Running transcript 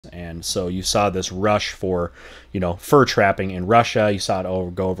And so you saw this rush for, fur trapping in Russia. You saw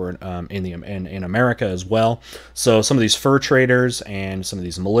it go over in America as well. So some of these fur traders and some of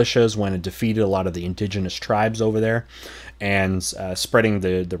these militias went and defeated a lot of the indigenous tribes over there, and spreading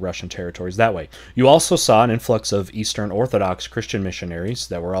the Russian territories that way. You also saw an influx of Eastern Orthodox Christian missionaries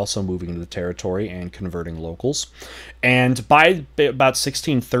that were also moving into the territory and converting locals. And by about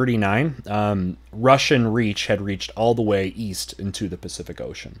 1639, Russian reach had reached all the way east into the Pacific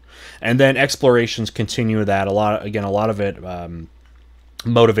Ocean. And then explorations continue that. A lot of it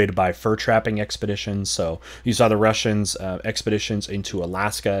motivated by fur trapping expeditions. So you saw the Russians expeditions into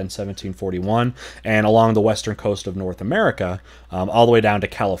Alaska in 1741 and along the western coast of North America all the way down to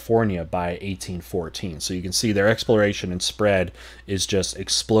California by 1814. So you can see their exploration and spread is just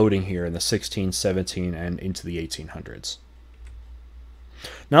exploding here in the 16, 17, and into the 1800s.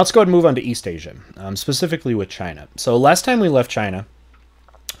 Now let's go ahead and move on to East Asia, specifically with China. So last time we left China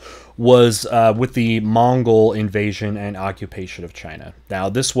was with the Mongol invasion and occupation of China. Now,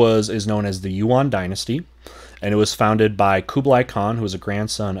 this is known as the Yuan dynasty, and it was founded by Kublai Khan, who was a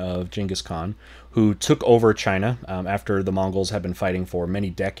grandson of Genghis Khan, who took over China after the Mongols had been fighting for many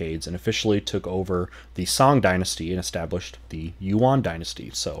decades, and officially took over the Song dynasty and established the Yuan dynasty.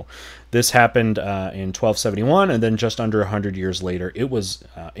 So this happened in 1271, and then just under 100 years later, it was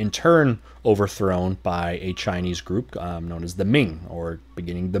in turn overthrown by a Chinese group known as the Ming, or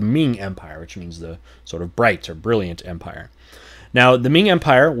beginning the Ming Empire, which means the sort of bright or brilliant empire. Now, the Ming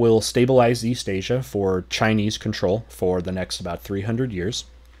Empire will stabilize East Asia for Chinese control for the next about 300 years.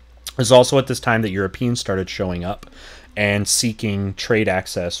 It was also at this time that Europeans started showing up and seeking trade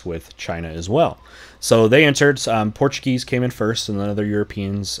access with China as well. So they entered. Portuguese came in first, and then other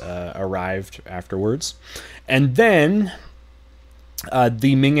Europeans arrived afterwards. And then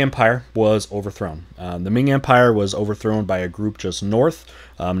the Ming Empire was overthrown. The Ming Empire was overthrown by a group just north,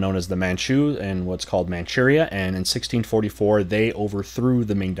 known as the Manchu, in what's called Manchuria. And in 1644, they overthrew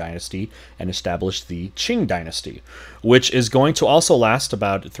the Ming dynasty and established the Qing dynasty, which is going to also last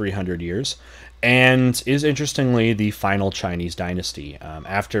about 300 years, and is interestingly the final Chinese dynasty.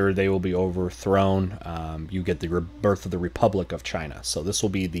 After they will be overthrown, you get the birth of the Republic of China. So this will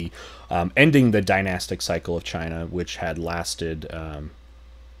be the ending the dynastic cycle of China, which had lasted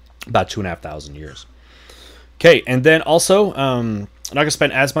about 2,500 years. Okay, and then also, I'm not going to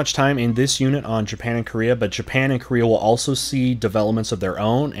spend as much time in this unit on Japan and Korea, but Japan and Korea will also see developments of their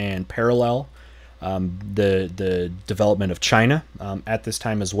own and parallel the development of China at this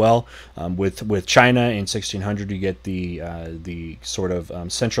time as well. With China in 1600, you get the sort of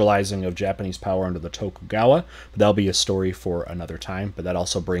centralizing of Japanese power under the Tokugawa. But that'll be a story for another time. But that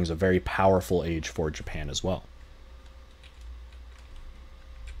also brings a very powerful age for Japan as well.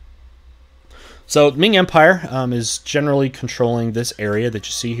 So the Ming Empire is generally controlling this area that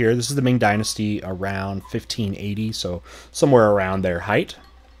you see here. This is the Ming Dynasty around 1580, so somewhere around their height.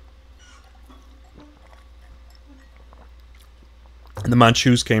 The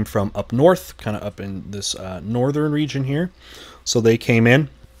Manchus came from up north, kind of up in this northern region here. So they came in,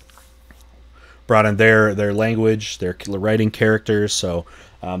 brought in their language, their writing characters. So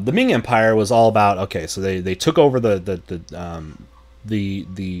the Ming Empire was all about, okay, so they took over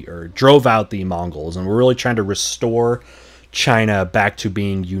or drove out the Mongols, and we're really trying to restore China back to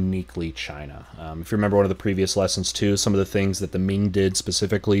being uniquely China. If you remember one of the previous lessons too, some of the things that the Ming did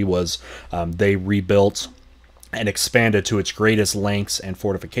specifically was they rebuilt and expanded to its greatest lengths and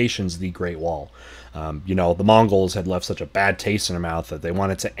fortifications the Great Wall. The Mongols had left such a bad taste in their mouth that they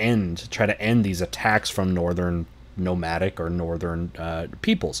wanted to try to end these attacks from northern nomadic or northern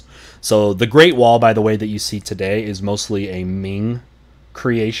peoples. So the Great Wall, by the way, that you see today is mostly a Ming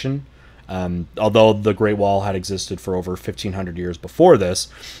creation. Although the Great Wall had existed for over 1,500 years before this,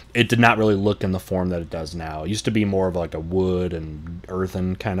 it did not really look in the form that it does now. It used to be more of like a wood and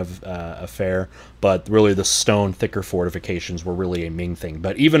earthen kind of affair, but really the stone, thicker fortifications were really a Ming thing.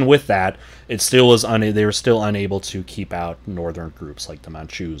 But even with that, it still was they were still unable to keep out northern groups like the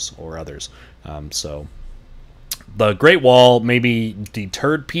Manchus or others. So the Great Wall maybe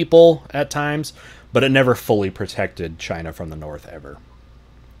deterred people at times, but it never fully protected China from the north ever.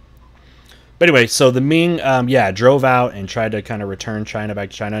 But anyway, so the Ming, drove out and tried to kind of return China back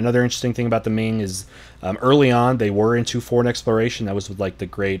to China. Another interesting thing about the Ming is early on, they were into foreign exploration. That was with like the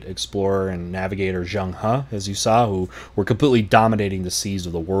great explorer and navigator Zheng He, as you saw, who were completely dominating the seas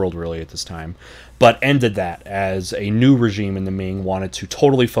of the world really at this time. But ended that as a new regime in the Ming wanted to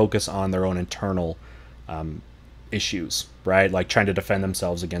totally focus on their own internal issues, right? Like trying to defend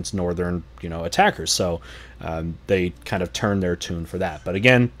themselves against northern, attackers. So they kind of turned their tune for that. But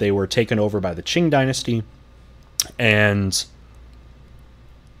again, they were taken over by the Qing dynasty, and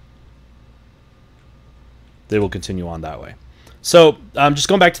they will continue on that way. So just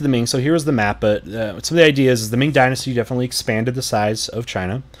going back to the Ming, so here was the map, but some of the ideas is the Ming Dynasty definitely expanded the size of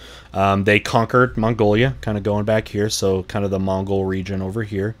China. They conquered Mongolia, kind of going back here, so kind of the Mongol region over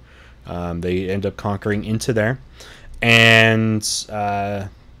here. They end up conquering into there. And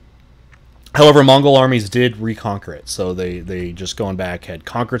however, Mongol armies did reconquer it, so they just going back had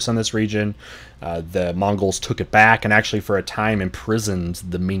conquered some of this region. The Mongols took it back and actually for a time imprisoned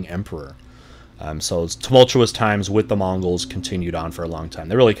the Ming Emperor. So tumultuous times with the Mongols continued on for a long time.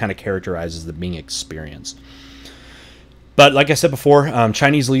 That really kind of characterizes the Ming experience. But like I said before,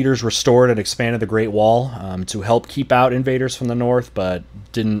 Chinese leaders restored and expanded the Great Wall to help keep out invaders from the north, but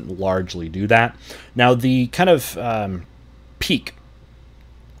didn't largely do that. Now the kind of peak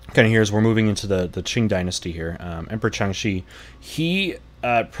kind of here as we're moving into the Qing dynasty here, Emperor Changxi, he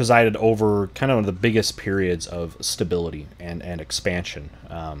presided over kind of one of the biggest periods of stability and expansion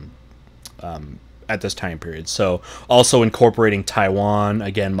at this time period. So also incorporating Taiwan,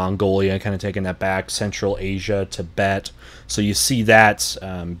 again, Mongolia, kind of taking that back, Central Asia, Tibet. So you see that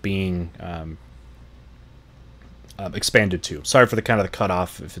being expanded too. Sorry for the kind of the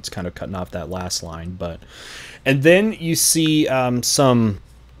cutoff, if it's kind of cutting off that last line. And then you see some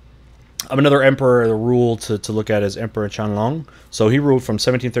another emperor rule to look at is Emperor Qianlong. So he ruled from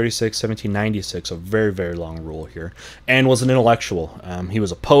 1736 1796, a very, very long rule here, and was an intellectual. He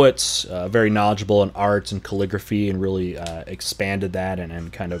was a poet, very knowledgeable in art and calligraphy, and really expanded that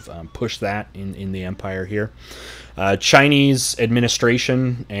and kind of pushed that in the empire here. Chinese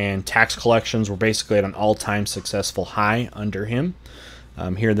administration and tax collections were basically at an all-time successful high under him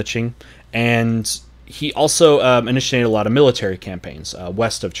here in the Qing. And he also initiated a lot of military campaigns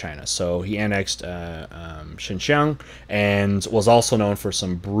west of China. So he annexed Xinjiang and was also known for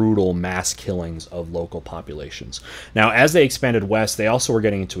some brutal mass killings of local populations. Now, as they expanded west, they also were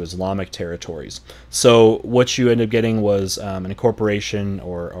getting into Islamic territories. So what you end up getting was an incorporation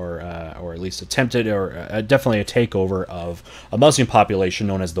or at least attempted or definitely a takeover of a Muslim population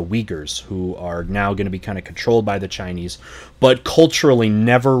known as the Uyghurs, who are now going to be kind of controlled by the Chinese, but culturally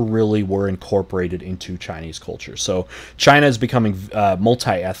never really were incorporated into Chinese culture. So China is becoming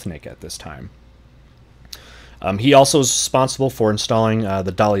multi-ethnic at this time. He also is responsible for installing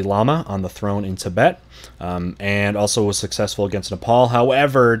the Dalai Lama on the throne in Tibet, and also was successful against Nepal.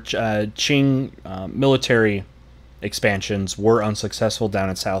 However, Qing military expansions were unsuccessful down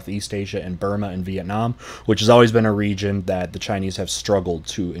in Southeast Asia and Burma and Vietnam, which has always been a region that the Chinese have struggled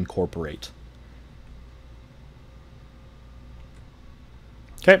to incorporate.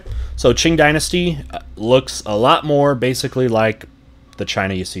 Okay, so Qing Dynasty looks a lot more basically like the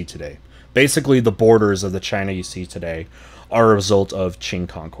China you see today. Basically, the borders of the China you see today are a result of Qing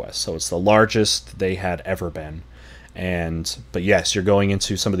conquest. So it's the largest they had ever been. But yes, you're going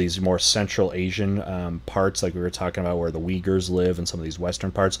into some of these more Central Asian parts, like we were talking about, where the Uyghurs live, and some of these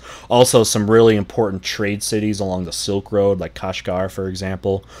Western parts. Also, some really important trade cities along the Silk Road, like Kashgar, for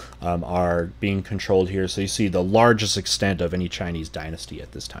example, are being controlled here. So you see the largest extent of any Chinese dynasty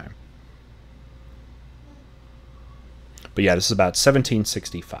at this time. But yeah, this is about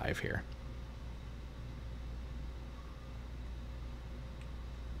 1765 here.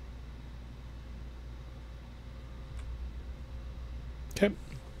 Okay.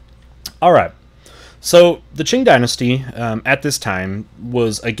 All right. So the Qing Dynasty at this time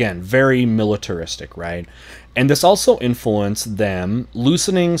was, again, very militaristic, right? And this also influenced them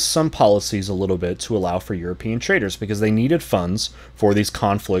loosening some policies a little bit to allow for European traders, because they needed funds for these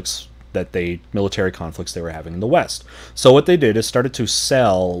conflicts military conflicts they were having in the West. So what they did is started to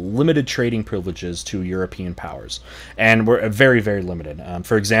sell limited trading privileges to European powers, and were very, very limited.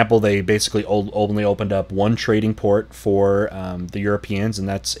 For example, they basically only opened up one trading port for the Europeans, and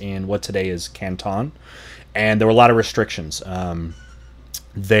that's in what today is Canton. And there were a lot of restrictions.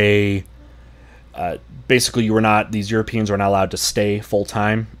 Basically, these Europeans were not allowed to stay full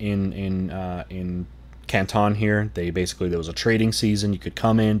time in Canton here. There was a trading season. You could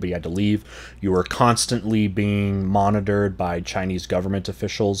come in, but you had to leave. You were constantly being monitored by Chinese government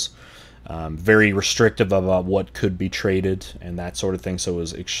officials, very restrictive about what could be traded and that sort of thing. So it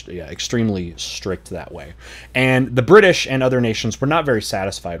was extremely strict that way. And the British and other nations were not very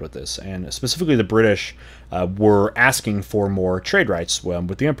satisfied with this, and specifically the British were asking for more trade rights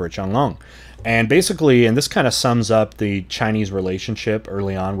with the Emperor Qianlong. And basically, and this kind of sums up the Chinese relationship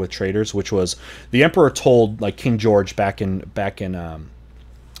early on with traders, which was the emperor told, like King George back in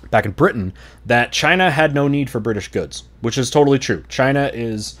Britain, that China had no need for British goods, which is totally true. China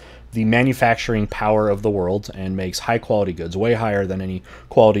is the manufacturing power of the world and makes high quality goods, way higher than any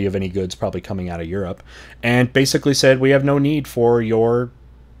quality of any goods probably coming out of Europe, and basically said, we have no need for your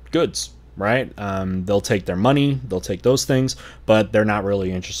goods. right? They'll take their money, they'll take those things, but they're not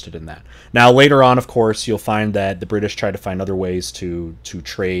really interested in that. Now, later on, of course, you'll find that the British tried to find other ways to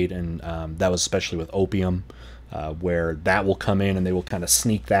trade, and that was especially with opium, where that will come in and they will kind of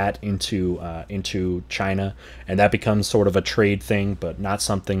sneak that into China, and that becomes sort of a trade thing, but not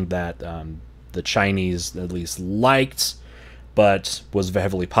something that the Chinese at least liked, but was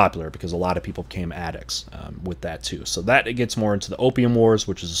heavily popular because a lot of people became addicts with that too. So that it gets more into the Opium Wars,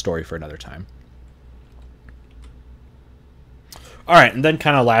 which is a story for another time. All right, and then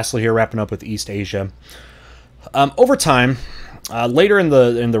kind of lastly here, wrapping up with East Asia. Over time, later in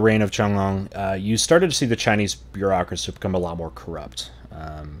the reign of Chonglong, you started to see the Chinese bureaucracy become a lot more corrupt.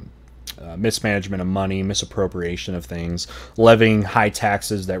 Mismanagement of money, misappropriation of things, levying high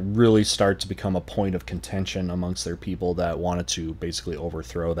taxes that really start to become a point of contention amongst their people that wanted to basically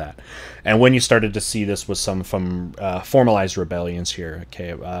overthrow that. And when you started to see this was some from formalized rebellions here.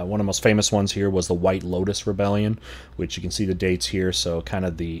 Okay, one of the most famous ones here was the White Lotus Rebellion, which you can see the dates here. So kind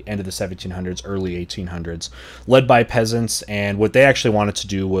of the end of the 1700s, early 1800s, led by peasants. And what they actually wanted to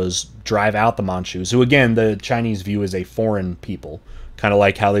do was drive out the Manchus, who again the Chinese view as a foreign people, kind of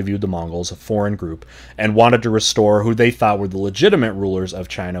like how they viewed the Mongols, a foreign group, and wanted to restore who they thought were the legitimate rulers of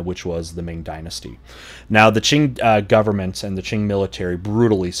China, which was the Ming Dynasty. Now, the Qing government and the Qing military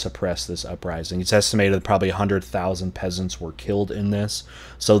brutally suppressed this uprising. It's estimated that probably 100,000 peasants were killed in this,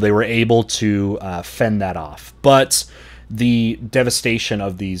 so they were able to fend that off. But the devastation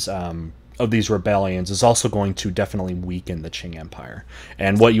of these rebellions is also going to definitely weaken the Qing Empire.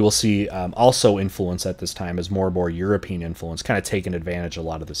 And what you will see also influence at this time is more and more European influence, kind of taking advantage of a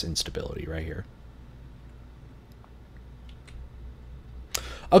lot of this instability right here.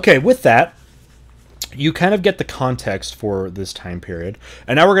 Okay, with that, you kind of get the context for this time period.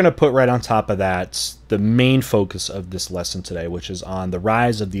 And now we're going to put right on top of that the main focus of this lesson today, which is on the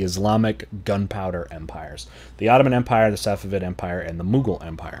rise of the Islamic gunpowder empires. The Ottoman Empire, the Safavid Empire, and the Mughal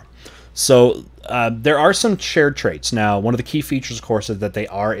Empire. So there are some shared traits. Now, one of the key features, of course, is that they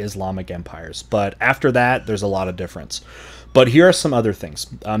are Islamic empires. But after that, there's a lot of difference. But here are some other things.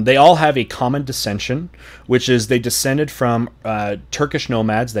 They all have a common descension, which is they descended from Turkish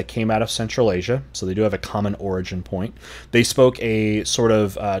nomads that came out of Central Asia. So they do have a common origin point. They spoke a sort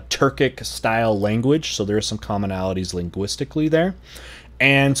of Turkic-style language, so there are some commonalities linguistically there.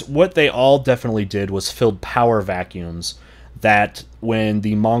 And what they all definitely did was filled power vacuums that when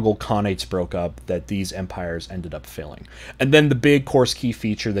the Mongol Khanates broke up, that these empires ended up filling. And then the big, course, key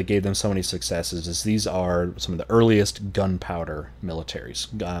feature that gave them so many successes is these are some of the earliest gunpowder militaries.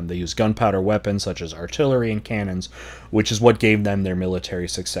 They used gunpowder weapons such as artillery and cannons, which is what gave them their military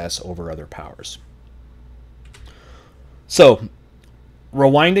success over other powers. So,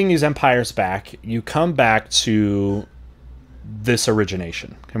 rewinding these empires back, you come back to this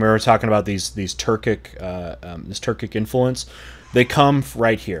origination. And we were talking about these Turkic this Turkic influence. They come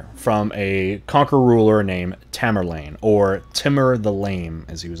right here from a conqueror ruler named Tamerlane, or Timur the Lame,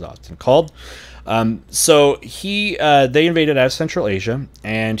 as he was often called. So they invaded out of Central Asia,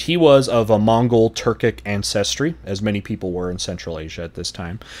 and he was of a Mongol Turkic ancestry, as many people were in Central Asia at this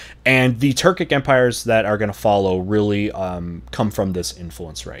time. And the Turkic empires that are going to follow really come from this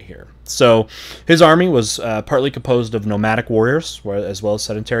influence right here. So his army was partly composed of nomadic warriors, as well as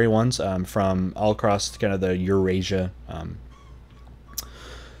sedentary ones, from all across kind of the Eurasia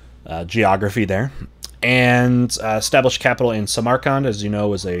geography there. And established capital in Samarkand, as you know,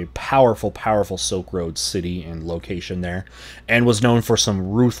 was a powerful, powerful Silk Road city and location there, and was known for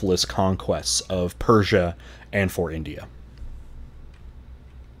some ruthless conquests of Persia and for India.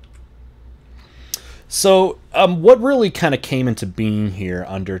 So what really kind of came into being here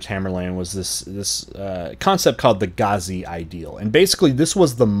under Tamerlane was this concept called the Ghazi ideal. And basically this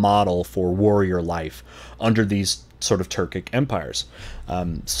was the model for warrior life under these sort of Turkic empires.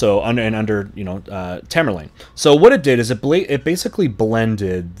 Under Tamerlane. So what it did is it basically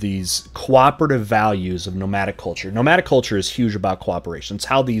blended these cooperative values of nomadic culture. Nomadic culture is huge about cooperation. It's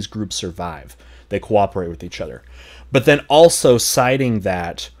how these groups survive. They cooperate with each other. But then also siding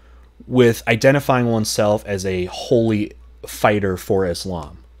that with identifying oneself as a holy fighter for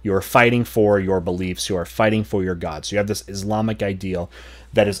Islam. You are fighting for your beliefs. You are fighting for your God. So you have this Islamic ideal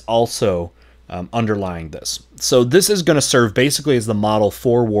that is also underlying this. So this is going to serve basically as the model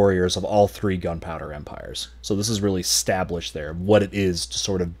for warriors of all three gunpowder empires. So this is really established there, what it is to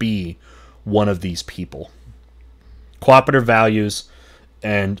sort of be one of these people. Cooperative values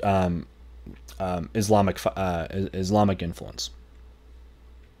and Islamic influence.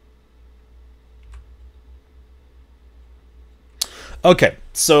 Okay,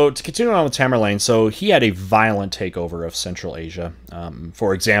 so to continue on with Tamerlane, so he had a violent takeover of Central Asia.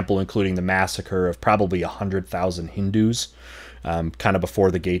 For example, including the massacre of probably 100,000 Hindus, kind of before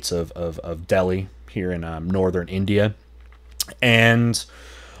the gates of Delhi here in northern India. And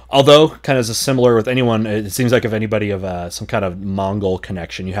although kind of as a similar with anyone, it seems like if anybody of some kind of Mongol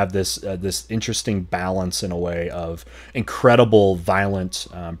connection, you have this interesting balance in a way of incredible violent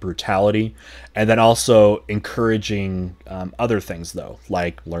brutality, and then also encouraging other things though,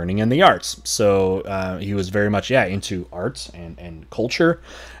 like learning in the arts. So he was very much into arts and culture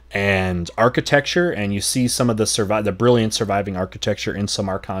and architecture, and you see some of the brilliant surviving architecture in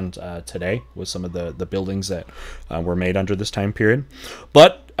Samarkand today with some of the buildings that were made under this time period.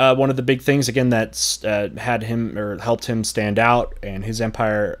 But one of the big things again that had him or helped him stand out and his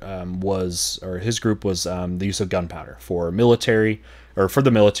empire his group was the use of gunpowder for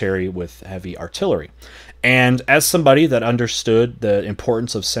the military with heavy artillery. And as somebody that understood the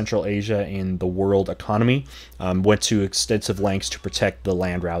importance of Central Asia in the world economy, went to extensive lengths to protect the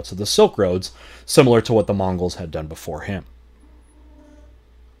land routes of the Silk Roads, similar to what the Mongols had done before him.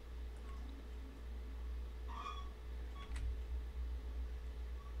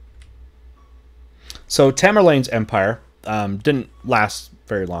 So Tamerlane's empire didn't last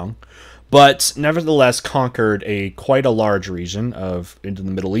very long, but nevertheless conquered quite a large region into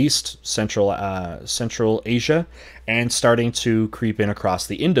the Middle East, Central Asia, and starting to creep in across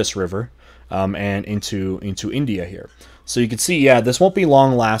the Indus River and into India here. So you can see, this won't be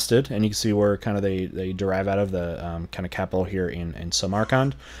long lasted, and you can see where kind of they derive out of the kind of capital here in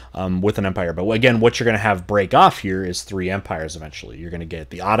Samarkand with an empire. But again, what you're going to have break off here is three empires eventually. You're going to get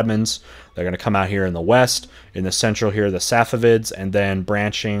the Ottomans. They're going to come out here in the west. In the central here, the Safavids, and then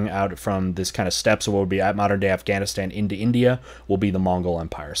branching out from this kind of steps of what would be at modern-day Afghanistan into India will be the Mongol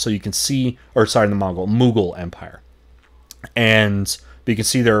Empire. So you can see, the Mughal Empire. And you can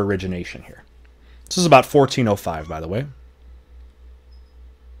see their origination here. This is about 1405, by the way.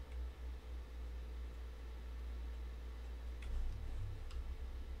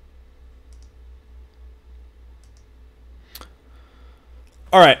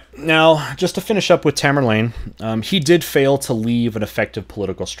 All right, now just to finish up with Tamerlane, he did fail to leave an effective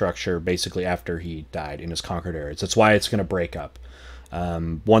political structure basically after he died in his conquered areas. That's why it's going to break up.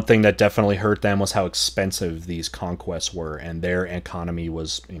 One thing that definitely hurt them was how expensive these conquests were, and their economy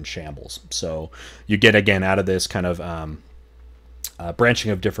was in shambles. So you get, again, out of this kind of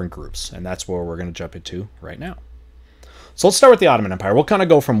branching of different groups, and that's where we're going to jump into right now. So let's start with the Ottoman Empire. We'll kind of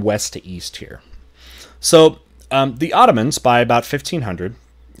go from west to east here. So the Ottomans, by about 1500,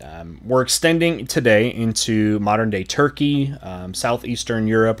 were extending today into modern-day Turkey, southeastern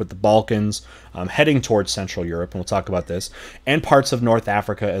Europe with the Balkans, heading towards Central Europe, and we'll talk about this, and parts of North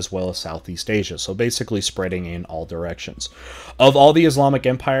Africa as well as Southeast Asia, so basically spreading in all directions. Of all the Islamic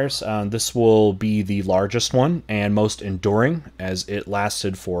empires, this will be the largest one and most enduring, as it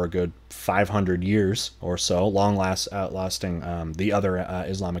lasted for a good 500 years or so, outlasting the other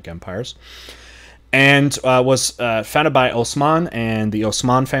Islamic empires. And was founded by Osman and the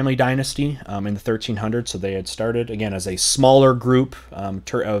Osman family dynasty in the 1300s. So they had started, again, as a smaller group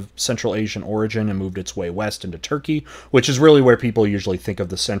of Central Asian origin and moved its way west into Turkey, which is really where people usually think of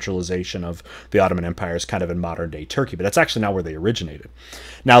the centralization of the Ottoman Empire as kind of in modern-day Turkey. But that's actually not where they originated.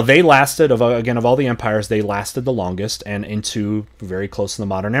 Now, they lasted, of all the empires, they lasted the longest and into very close to the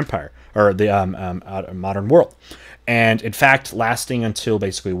modern empire, or the modern world. And in fact, lasting until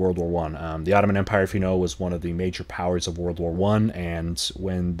basically World War I. The Ottoman Empire, if you know, was one of the major powers of World War I. And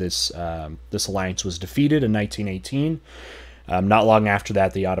when this alliance was defeated in 1918, not long after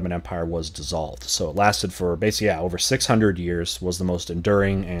that, the Ottoman Empire was dissolved. So it lasted for basically over 600 years, was the most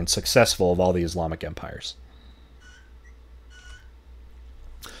enduring and successful of all the Islamic empires.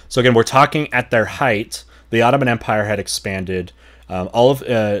 So again, we're talking at their height. The Ottoman Empire had expanded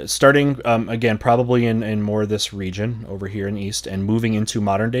starting again probably in more of this region over here in the east and moving into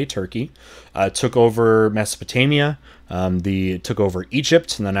modern day Turkey, took over Mesopotamia, took over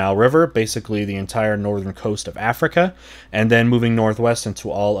Egypt and the Nile River, basically the entire northern coast of Africa, and then moving northwest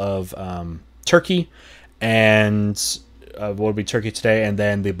into all of Turkey and what would be Turkey today, and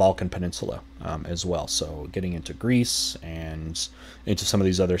then the Balkan Peninsula as well. So getting into Greece and into some of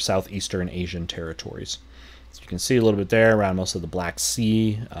these other southeastern Asian territories. So you can see a little bit there around most of the Black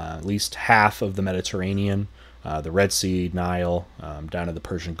Sea, at least half of the Mediterranean, the Red Sea, Nile, down to the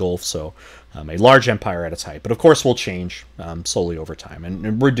Persian Gulf. So a large empire at its height. But of course will change slowly over time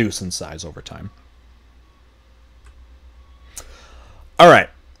and reduce in size over time. All right.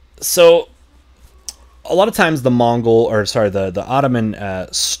 So a lot of times the Ottoman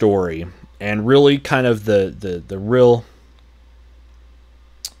story, and really kind of the real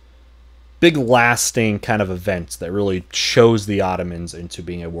big lasting kind of event that really shows the Ottomans into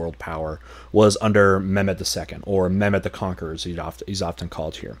being a world power was under Mehmed II, or Mehmed the Conqueror, as he's often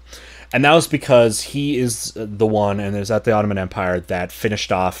called here. And that was because he is the one, and is at the Ottoman Empire, that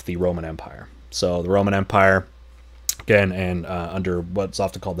finished off the Roman Empire. So the Roman Empire, again, and under what's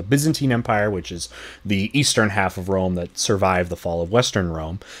often called the Byzantine Empire, which is the eastern half of Rome that survived the fall of Western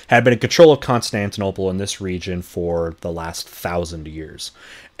Rome, had been in control of Constantinople in this region for the last 1,000 years.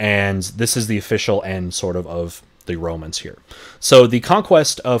 And this is the official end, sort of the Romans here. So the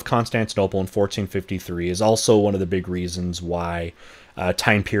conquest of Constantinople in 1453 is also one of the big reasons why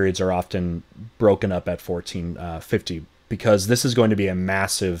time periods are often broken up at 1450, because this is going to be a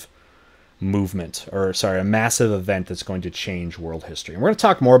massive movement, or sorry, a massive event that's going to change world history. And we're going to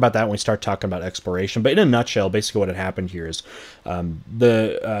talk more about that when we start talking about exploration. But in a nutshell, basically what had happened here is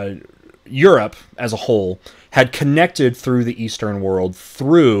Europe as a whole had connected through the Eastern world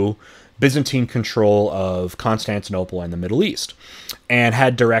through Byzantine control of Constantinople and the Middle East, and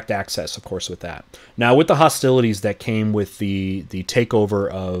had direct access, of course, with that. Now, with the hostilities that came with the takeover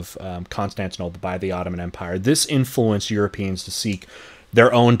of Constantinople by the Ottoman Empire, this influenced Europeans to seek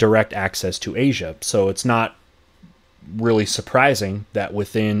their own direct access to Asia. So it's not really surprising that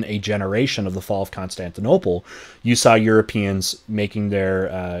within a generation of the fall of Constantinople, you saw Europeans making their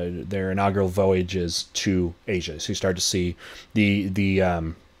inaugural voyages to Asia. So you start to see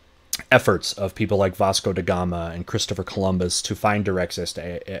the efforts of people like Vasco da Gama and Christopher Columbus to find direct access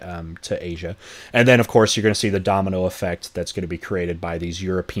to Asia. And then, of course, you're going to see the domino effect that's going to be created by these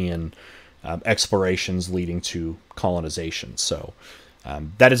European explorations leading to colonization. So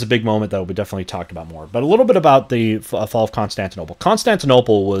that is a big moment that will be definitely talked about more. But a little bit about the fall of Constantinople.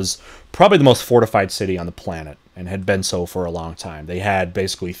 Constantinople was probably the most fortified city on the planet, and had been so for a long time. They had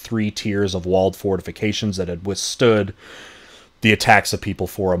basically 3 tiers of walled fortifications that had withstood the attacks of people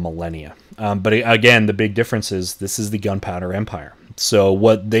for a millennia. But again, the big difference is this is the Gunpowder Empire. So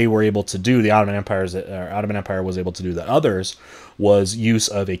what they were able to do, the Ottoman Empire was able to do that others, was use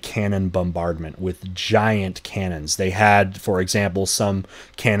of a cannon bombardment with giant cannons. They had, for example, some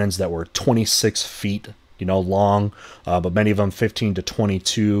cannons that were 26 feet long, but many of them 15 to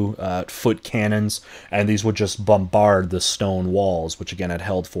 22 foot cannons, and these would just bombard the stone walls, which again had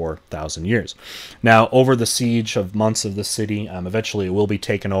held for 1,000 years. Now, over the siege of months of the city, eventually it will be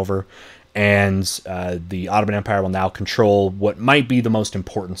taken over, and the Ottoman Empire will now control what might be the most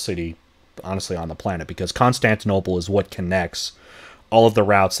important city, honestly, on the planet, because Constantinople is what connects all of the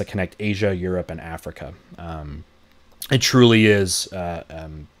routes that connect Asia, Europe, and Africa. It truly is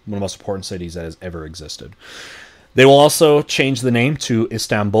one of the most important cities that has ever existed. They will also change the name to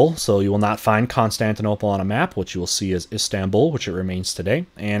Istanbul, so you will not find Constantinople on a map. What you will see is Istanbul, which it remains today.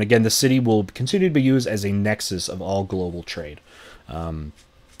 And again, the city will continue to be used as a nexus of all global trade,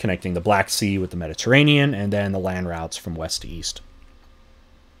 connecting the Black Sea with the Mediterranean, and then the land routes from west to east.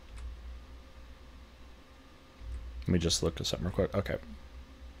 Let me just look this up real quick. Okay.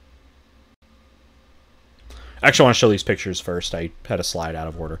 Actually, I want to show these pictures first. I had a slide out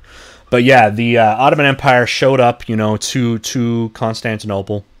of order. But yeah, the Ottoman Empire showed up, to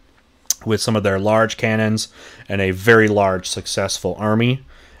Constantinople with some of their large cannons and a very large, successful army.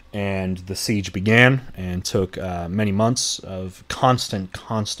 And the siege began and took many months of constant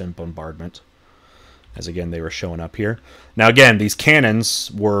bombardment, as again, they were showing up here. Now, again, these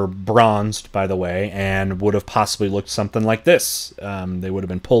cannons were bronzed, by the way, and would have possibly looked something like this. They would have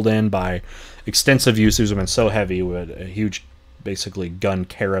been pulled in by extensive use. These would have been so heavy, with a huge, basically,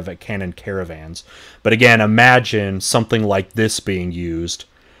 cannon caravans. But again, imagine something like this being used,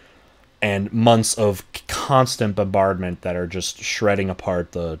 and months of constant bombardment that are just shredding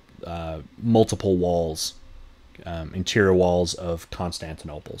apart the multiple walls, interior walls of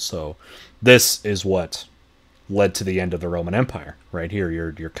Constantinople. So this is what led to the end of the Roman Empire. Right here,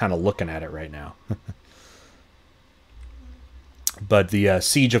 you're kind of looking at it right now. But the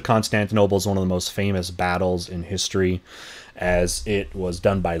siege of Constantinople is one of the most famous battles in history, as it was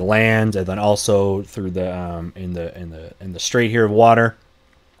done by land, and then also through the in the Strait here of water.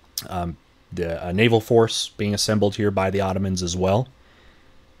 The naval force being assembled here by the Ottomans as well.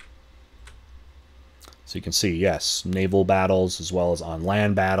 So you can see, yes, naval battles as well as on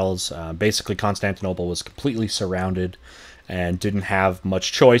land battles. Basically, Constantinople was completely surrounded and didn't have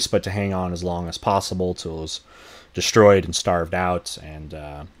much choice but to hang on as long as possible till it was destroyed and starved out, and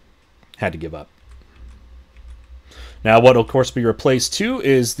had to give up. Now, what will, of course, be replaced, too,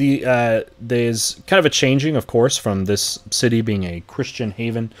 is there's kind of a changing, of course, from this city being a Christian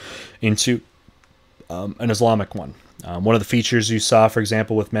haven into an Islamic one. One of the features you saw, for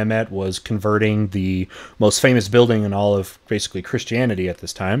example, with Mehmet was converting the most famous building in all of basically Christianity at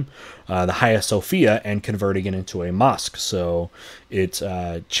this time, the Hagia Sophia, and converting it into a mosque. So it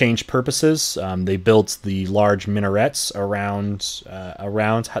changed purposes. They built the large minarets around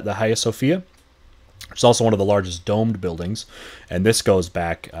the Hagia Sophia. It's also one of the largest domed buildings, and this goes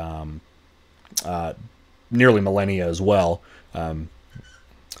back nearly millennia as well.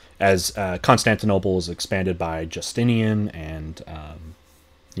 As Constantinople was expanded by Justinian and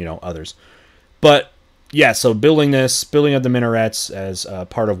others. But yeah, so building of the minarets as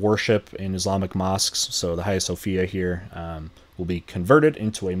part of worship in Islamic mosques. So the Hagia Sophia here will be converted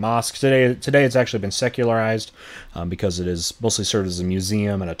into a mosque. Today it's actually been secularized because it is mostly served as a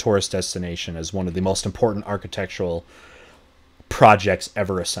museum and a tourist destination, as one of the most important architectural projects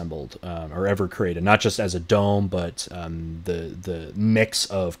ever assembled or ever created, not just as a dome, but the mix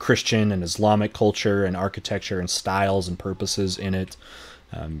of Christian and Islamic culture and architecture and styles and purposes in it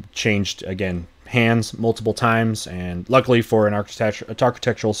changed again hands multiple times, and luckily for an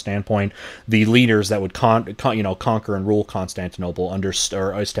architectural standpoint, the leaders that would conquer and rule Constantinople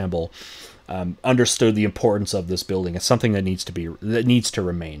or Istanbul understood the importance of this building. It's something that needs to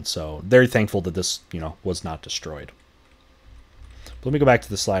remain. So very thankful that this was not destroyed. Let me go back to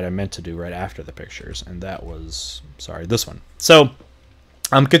the slide I meant to do right after the pictures, and that was, sorry, this one. So,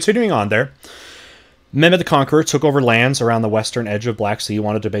 continuing on there, Mehmed the Conqueror took over lands around the western edge of Black Sea,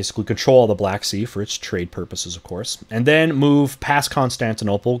 wanted to basically control the Black Sea for its trade purposes, of course, and then move past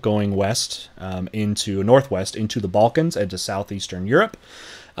Constantinople, going west northwest into the Balkans and to southeastern Europe,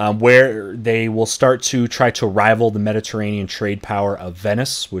 where they will start to try to rival the Mediterranean trade power of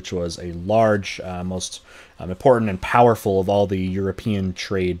Venice, which was a large, most important and powerful of all the European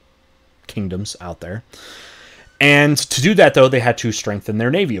trade kingdoms out there. And to do that, though, they had to strengthen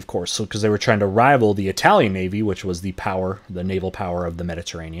their navy, of course, because they were trying to rival the Italian navy, which was the naval power of the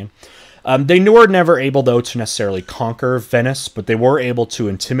Mediterranean. They were never able, though, to necessarily conquer Venice, but they were able to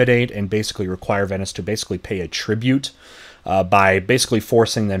intimidate and basically require Venice to basically pay a tribute by basically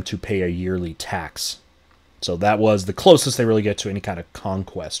forcing them to pay a yearly tax. So that was the closest they really get to any kind of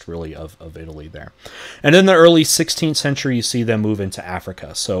conquest, really, of Italy there. And in the early 16th century, you see them move into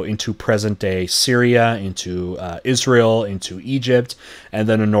Africa. So into present-day Syria, into Israel, into Egypt, and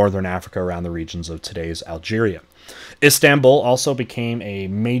then in northern Africa around the regions of today's Algeria. Istanbul also became a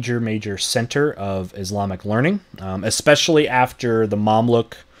major center of Islamic learning, especially after the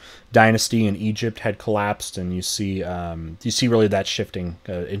Mamluk dynasty in Egypt had collapsed, and you see really that shifting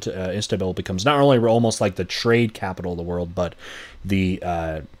into Istanbul becomes not only almost like the trade capital of the world, but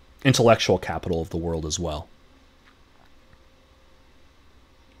the intellectual capital of the world as well.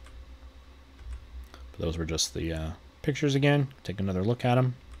 Those were just the pictures again. Take another look at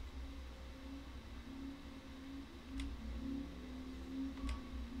them.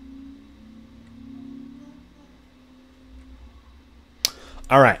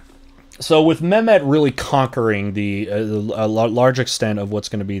 All right. So with Mehmed really conquering a large extent of what's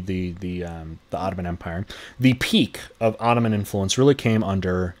going to be the Ottoman Empire, the peak of Ottoman influence really came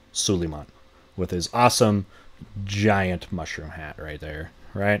under Suleiman, with his awesome giant mushroom hat right there,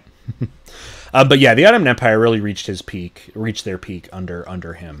 right? But yeah, the Ottoman Empire really reached their peak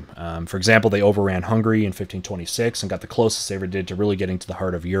under him. For example, they overran Hungary in 1526 and got the closest they ever did to really getting to the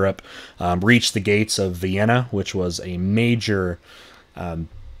heart of Europe. Reached the gates of Vienna, which was a major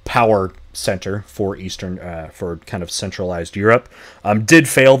power center for for kind of centralized Europe. Did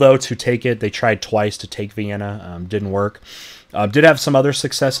fail, though, to take it. They tried twice to take Vienna. Didn't work. Did have some other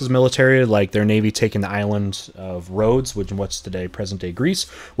successes military, like their navy taking the island of Rhodes, which what's today present-day Greece,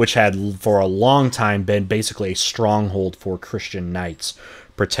 which had for a long time been basically a stronghold for Christian knights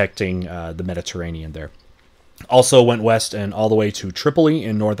protecting the Mediterranean there. Also went west and all the way to Tripoli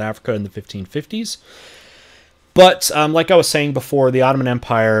in North Africa in the 1550s. But like I was saying before, the Ottoman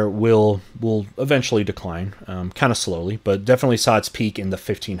Empire will eventually decline, kind of slowly, but definitely saw its peak in the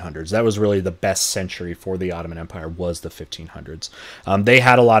 1500s. That was really the best century for the Ottoman Empire, was the 1500s. They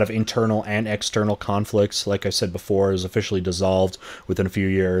had a lot of internal and external conflicts. Like I said before, it was officially dissolved within a few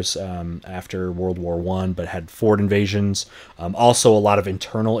years after World War I, but had foreign invasions. Also a lot of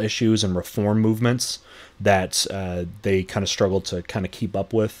internal issues and reform movements that they kind of struggled to kind of keep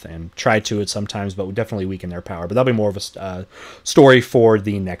up with, and tried to at sometimes, but would definitely weaken their power. But that'll be more of a story for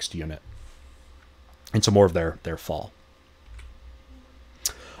the next unit, into more of their fall.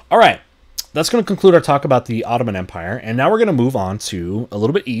 All right, that's going to conclude our talk about the Ottoman Empire, and now we're going to move on to a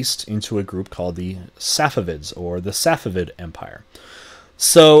little bit east into a group called the Safavids, or the Safavid Empire.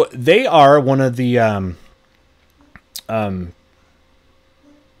 So they are one of the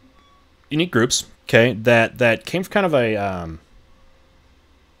unique groups. okay, that came from kind of a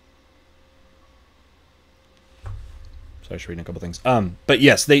so I was reading a couple things. But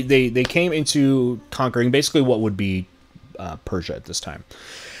yes, they came into conquering basically what would be Persia at this time.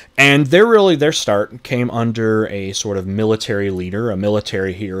 And their start came under a sort of military leader, a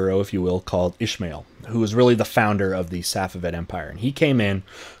military hero, if you will, called Ishmael, who was really the founder of the Safavid Empire. And he came in,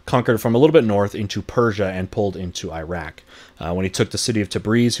 conquered from a little bit north into Persia, and pulled into Iraq. When he took the city of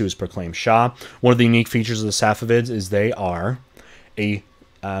Tabriz, he was proclaimed Shah. One of the unique features of the Safavids is they are a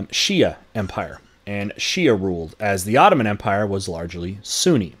Shia empire. And Shia ruled, as the Ottoman Empire was largely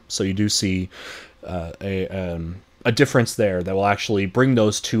Sunni. So you do see a difference there that will actually bring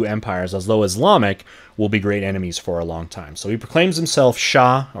those two empires, as though Islamic, will be great enemies for a long time. So he proclaims himself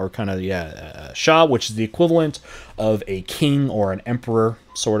Shah, or kind of, Shah, which is the equivalent of a king or an emperor,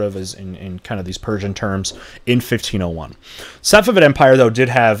 sort of, as in kind of these Persian terms, in 1501. Safavid Empire, though, did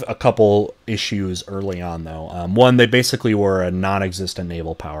have a couple issues early on, though. One, they basically were a non-existent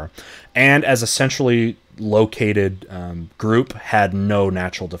naval power, and as a centrally located group, had no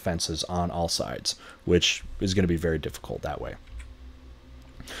natural defenses on all sides, which is going to be very difficult that way.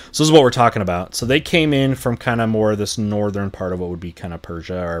 So this is what we're talking about. So they came in from kind of more this northern part of what would be kind of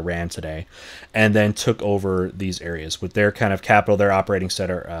Persia or Iran today, and then took over these areas with their kind of capital, their operating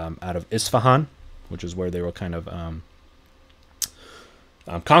center out of Isfahan, which is where they will kind of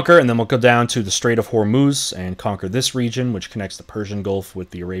conquer, and then we'll go down to the Strait of Hormuz and conquer this region, which connects the Persian Gulf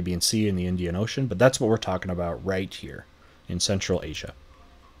with the Arabian Sea and the Indian Ocean. But that's what we're talking about right here in Central Asia.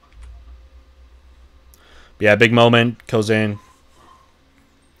 But yeah, big moment, goes in,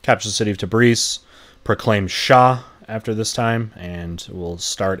 captures the city of Tabriz, proclaims Shah after this time, and will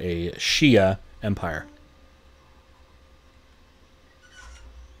start a Shia empire.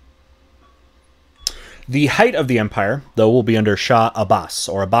 The height of the empire, though, will be under Shah Abbas,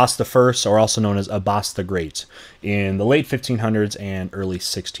 or Abbas I, or also known as Abbas the Great, in the late 1500s and early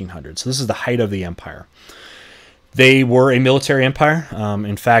 1600s. So this is the height of the empire. They were a military empire.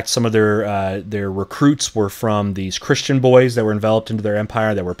 In fact, some of their recruits were from these Christian boys that were enveloped into their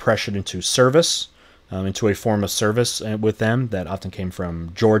empire, that were pressured into service, into a form of service with them that often came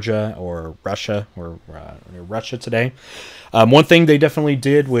from Georgia or Russia, or Russia today. One thing they definitely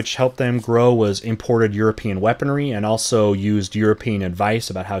did, which helped them grow, was imported European weaponry, and also used European advice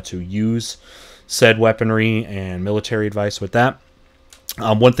about how to use said weaponry and military advice with that.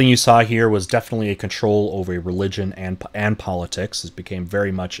 One thing you saw here was definitely a control over religion and politics. It became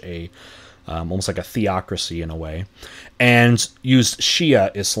very much a almost like a theocracy in a way, and used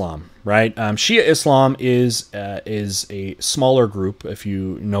Shia Islam. Right, Shia Islam is a smaller group. If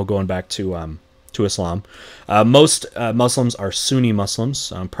you know, going back to Islam, most Muslims are Sunni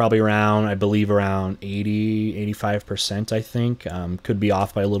Muslims. Probably around, I believe, around 85%. I think could be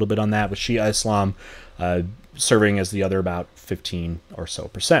off by a little bit on that. With Shia Islam serving as the other about 15 or so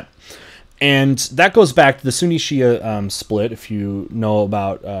percent. And that goes back to the Sunni-Shia split, if you know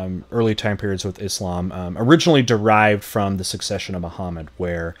about early time periods with Islam, originally derived from the succession of Muhammad,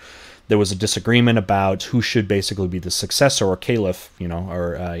 where there was a disagreement about who should basically be the successor or caliph,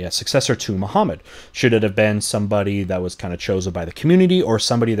 successor to Muhammad. Should it have been somebody that was kind of chosen by the community, or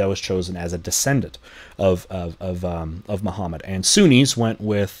somebody that was chosen as a descendant of Muhammad? And Sunnis went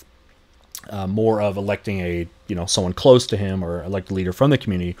with more of electing someone close to him, or elect a leader from the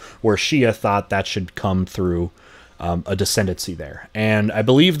community, where Shia thought that should come through a descendancy there. And I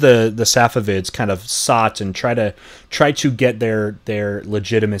believe the Safavids kind of sought and try to get their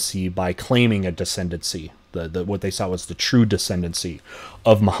legitimacy by claiming a descendancy. What they saw was the true descendancy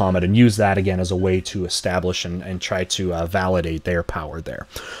of Muhammad, and use that again as a way to establish and try to validate their power there.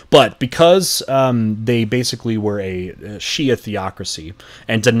 But because they basically were a Shia theocracy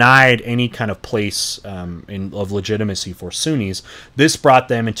and denied any kind of place of legitimacy for Sunnis, this brought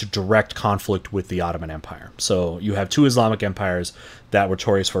them into direct conflict with the Ottoman Empire. So you have two Islamic empires that were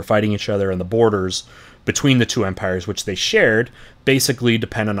notorious for fighting each other, and the borders between the two empires, which they shared, basically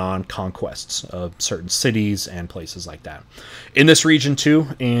depended on conquests of certain cities and places like that. In this region, too,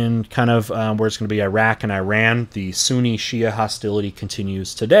 in kind of where it's going to be Iraq and Iran, the Sunni-Shia hostility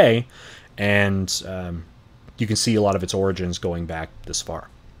continues today, and you can see a lot of its origins going back this far.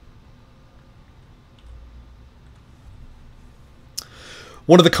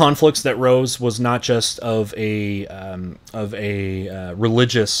 One of the conflicts that rose was not just of a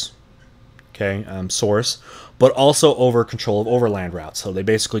religious okay, source, but also over control of overland routes. So they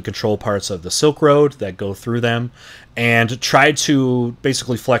basically control parts of the Silk Road that go through them, and try to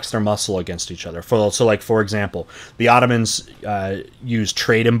basically flex their muscle against each other. So, like, for example, the Ottomans used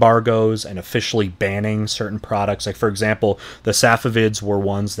trade embargoes and officially banning certain products. Like, for example, the Safavids were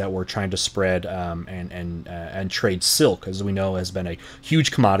ones that were trying to spread and trade silk, as we know has been a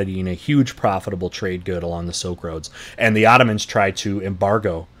huge commodity and a huge profitable trade good along the Silk Roads. And the Ottomans tried to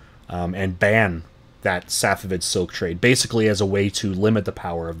embargo and ban that Safavid silk trade, basically as a way to limit the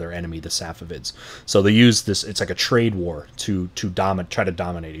power of their enemy, the Safavids. So they use this, it's like a trade war to try to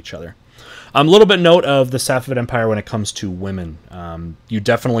dominate each other. A little bit note of the Safavid Empire when it comes to women. You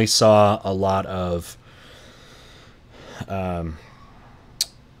definitely saw a lot of,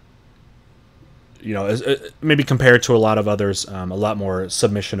 maybe compared to a lot of others, a lot more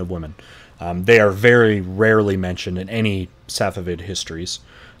submission of women. They are very rarely mentioned in any Safavid histories.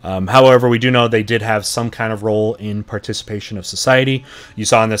 However, we do know they did have some kind of role in participation of society. You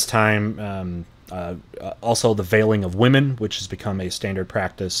saw in this time also the veiling of women, which has become a standard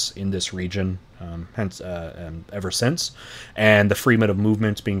practice in this region ever since, and the freedom of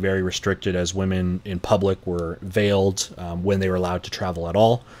movement being very restricted, as women in public were veiled when they were allowed to travel at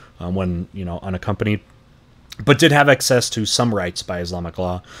all, when unaccompanied, but did have access to some rights by Islamic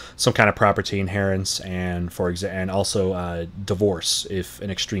law, some kind of property inheritance, and also divorce if an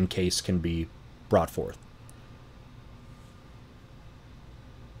extreme case can be brought forth.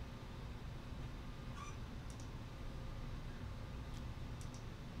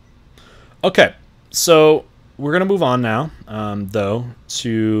 Okay, so we're going to move on now, though,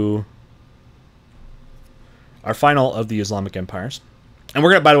 to our final of the Islamic empires. And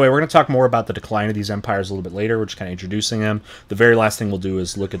by the way, we're going to talk more about the decline of these empires a little bit later. We're just kind of introducing them. The very last thing we'll do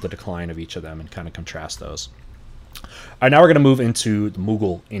is look at the decline of each of them and kind of contrast those. All right, now we're going to move into the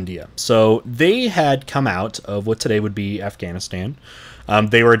Mughal India. So they had come out of what today would be Afghanistan.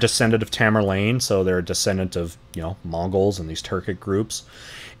 They were a descendant of Tamerlane, so they're a descendant of Mongols and these Turkic groups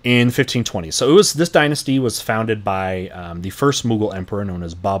in 1520. So this dynasty was founded by the first Mughal emperor known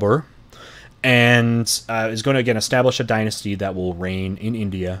as Babur, and is going to, again, establish a dynasty that will reign in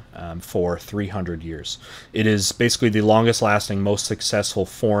India for 300 years. It is basically the longest-lasting, most successful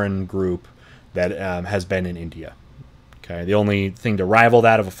foreign group that has been in India. Okay, the only thing to rival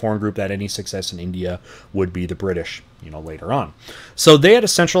that of a foreign group that had any success in India would be the British, later on. So they had a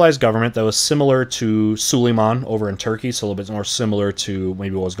centralized government that was similar to Suleiman over in Turkey, so a little bit more similar to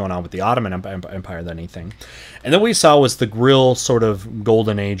maybe what was going on with the Ottoman Empire than anything. And then what we saw was the real sort of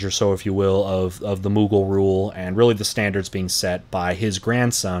golden age, or so, if you will, of the Mughal rule, and really the standards being set by his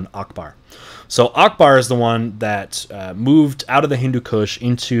grandson, Akbar. So Akbar is the one that moved out of the Hindu Kush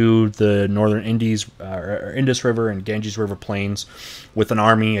into the northern Indus River and Ganges River plains with an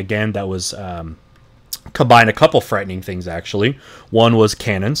army, again, that was combined a couple frightening things, actually. One was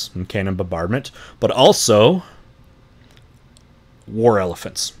cannons and cannon bombardment, but also war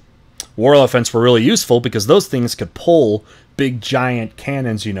elephants. War elephants were really useful because those things could pull big giant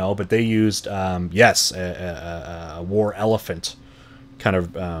cannons, but they used, a war elephant kind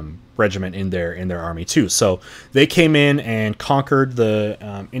of regiment in their army too. So they came in and conquered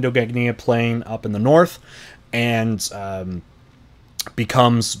the Indo-Gangetic plain up in the north, and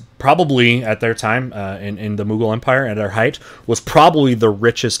becomes probably at their time in the Mughal Empire at their height was probably the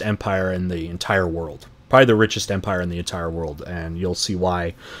richest empire in the entire world. Probably the richest empire in the entire world, and you'll see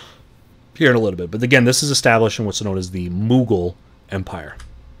why here in a little bit. But again, this is established in what's known as the Mughal Empire.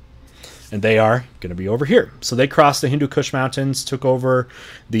 And they are going to be over here. So they crossed the Hindu Kush Mountains, took over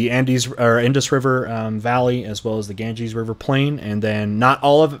the Indus River Valley, as well as the Ganges River Plain, and then not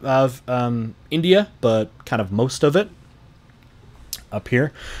all of India, but kind of most of it up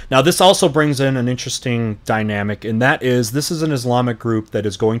here. Now, this also brings in an interesting dynamic, and that is this is an Islamic group that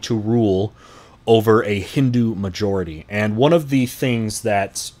is going to rule over a Hindu majority. And one of the things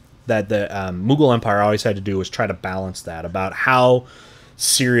that the Mughal Empire always had to do was try to balance that, about how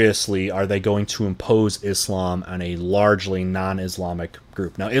seriously are they going to impose Islam on a largely non-Islamic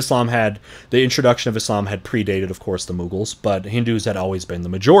group. Now, the introduction of Islam had predated, of course, the Mughals, but Hindus had always been the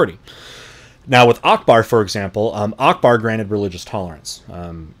majority. Now, with Akbar, for example, Akbar granted religious tolerance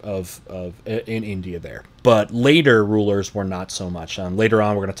in India there, but later rulers were not so much. Later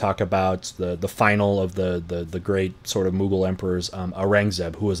on, we're going to talk about the final of the great sort of Mughal emperors,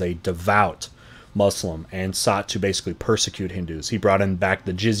 Aurangzeb, who was a devout Muslim and sought to basically persecute Hindus. He brought in back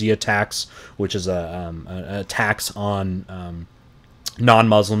the jizya tax, which is a tax on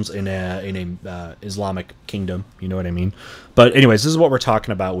non-Muslims in a Islamic kingdom. You know what I mean? But anyways, this is what we're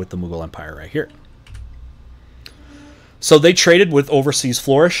talking about with the Mughal Empire right here. So they traded with overseas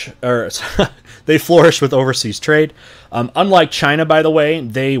flourish, or they flourished with overseas trade. Unlike China, by the way,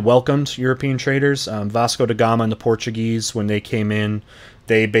 they welcomed European traders. Vasco da Gama and the Portuguese, when they came in,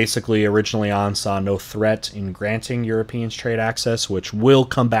 they basically originally on saw no threat in granting Europeans trade access, which will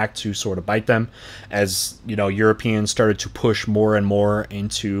come back to sort of bite them as, you know, Europeans started to push more and more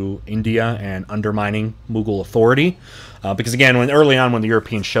into India and undermining Mughal authority. Because again, early on when the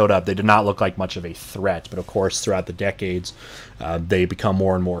Europeans showed up, they did not look like much of a threat. But of course, throughout the decades, they become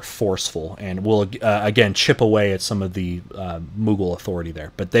more and more forceful and will again chip away at some of the Mughal authority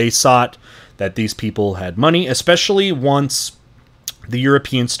there. But they sought that these people had money, especially once the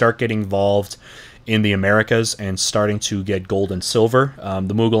Europeans start getting involved in the Americas and starting to get gold and silver.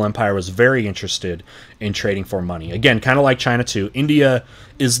 The Mughal Empire was very interested in trading for money. Again, kind of like China too. India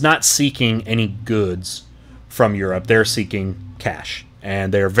is not seeking any goods from Europe. They're seeking cash,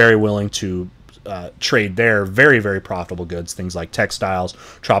 and they're very willing to trade their very, very profitable goods. Things like textiles,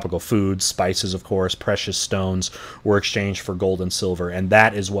 tropical foods, spices, of course, precious stones were exchanged for gold and silver, and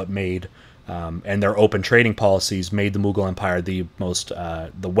that is what made and their open trading policies made the Mughal Empire the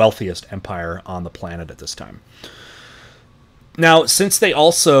wealthiest empire on the planet at this time. Now, since the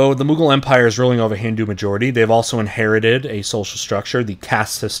Mughal Empire is ruling over Hindu majority, they've also inherited a social structure, the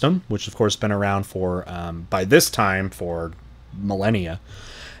caste system, which of course has been around for, by this time, for millennia.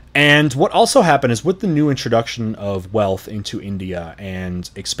 And what also happened is with the new introduction of wealth into India and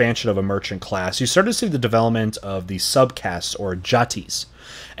expansion of a merchant class, you started to see the development of the subcastes or jatis.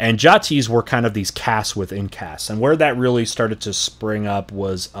 And jatis were kind of these castes within castes. And where that really started to spring up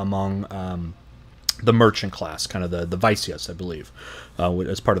was among the merchant class, kind of the Vaisyas, I believe,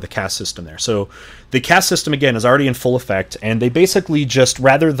 as part of the caste system there. So the caste system, again, is already in full effect, and they basically just,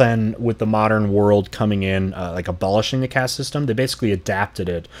 rather than with the modern world coming in, like abolishing the caste system, they basically adapted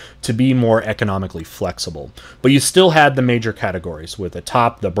it to be more economically flexible. But you still had the major categories, with the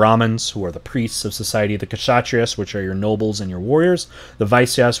top, the Brahmins, who are the priests of society, the Kshatriyas, which are your nobles and your warriors, the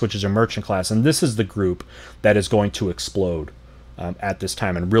Vaisyas, which is your merchant class, and this is the group that is going to explode at this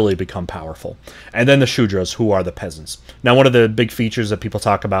time and really become powerful. And then the Shudras, who are the peasants. Now, one of the big features that people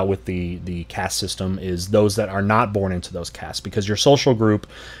talk about with the caste system is those that are not born into those castes, because your social group,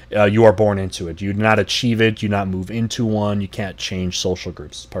 you are born into it. You do not achieve it, you do not move into one, you can't change social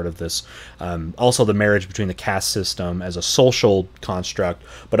groups. Part of this. Also, the marriage between the caste system as a social construct,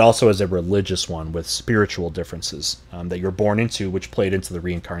 but also as a religious one with spiritual differences that you're born into, which played into the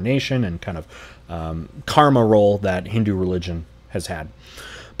reincarnation and kind of karma role that Hindu religion has had.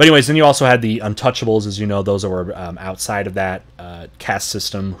 But anyways, then you also had the untouchables, as you know, those that were outside of that caste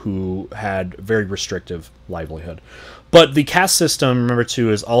system who had very restrictive livelihood. But the caste system, remember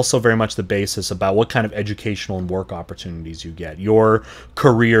too, is also very much the basis about what kind of educational and work opportunities you get. Your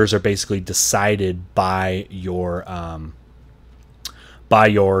careers are basically decided by your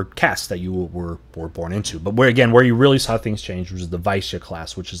caste that you were born into. But where you really saw things change was the Vaishya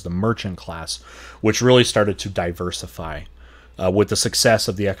class, which is the merchant class, which really started to diversify with the success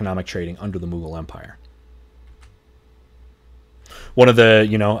of the economic trading under the Mughal Empire. One of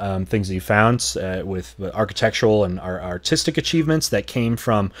the things that you found with architectural and artistic achievements that came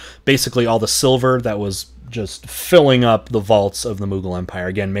from basically all the silver that was just filling up the vaults of the Mughal Empire,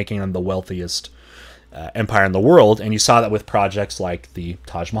 again making them the wealthiest empire in the world. And you saw that with projects like the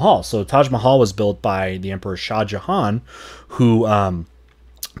Taj Mahal. So Taj Mahal was built by the Emperor Shah Jahan, who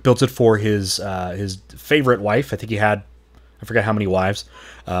built it for his favorite wife. I think he had, I forget how many wives,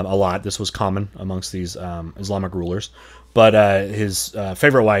 a lot. This was common amongst these Islamic rulers. But his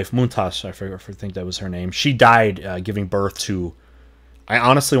favorite wife, Mumtaz, I think that was her name, she died giving birth to, I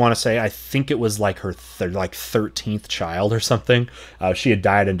honestly want to say, I think it was like her 13th child or something. She had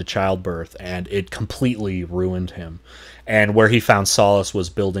died into childbirth, and it completely ruined him. And where he found solace was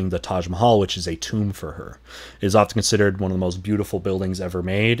building the Taj Mahal, which is a tomb for her. It is often considered one of the most beautiful buildings ever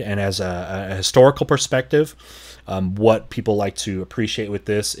made. And as a historical perspective, what people like to appreciate with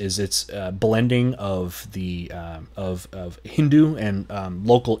this is its blending of the of Hindu and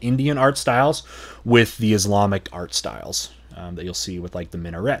local Indian art styles with the Islamic art styles that you'll see with like the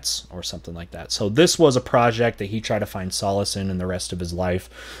minarets or something like that. So this was a project that he tried to find solace in the rest of his life.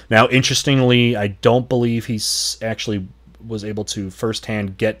 Now, interestingly, I don't believe he's actually was able to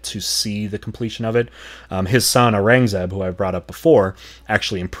firsthand get to see the completion of it. His son Aurangzeb, who I brought up before,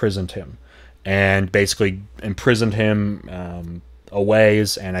 actually imprisoned him. And basically imprisoned him a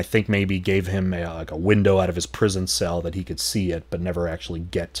ways, and I think maybe gave him like a window out of his prison cell that he could see it, but never actually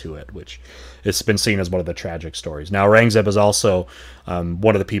get to it, which has been seen as one of the tragic stories. Now, Aurangzeb is also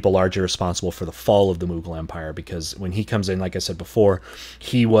one of the people largely responsible for the fall of the Mughal Empire, because when he comes in, like I said before,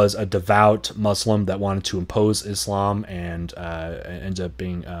 he was a devout Muslim that wanted to impose Islam and ends up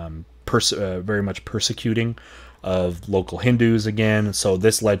being very much persecuting of local Hindus again. So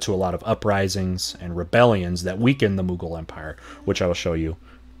this led to a lot of uprisings and rebellions that weakened the Mughal Empire, which I will show you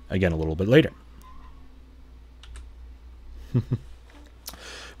again a little bit later.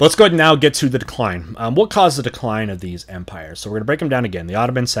 Let's go ahead and now get to the decline. What caused the decline of these empires? So we're going to break them down again. The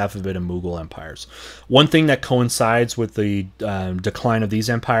Ottoman, Safavid, and Mughal empires. One thing that coincides with the decline of these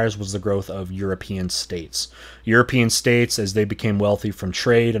empires was the growth of European states. European states, as they became wealthy from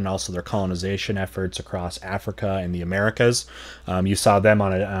trade and also their colonization efforts across Africa and the Americas, you saw them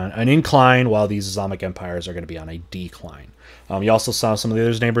on an incline, while these Islamic empires are going to be on a decline. You also saw some of the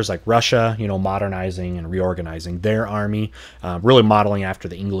other neighbors like Russia, modernizing and reorganizing their army, really modeling after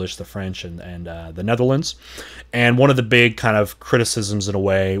the English, the French, and the Netherlands. And one of the big kind of criticisms in a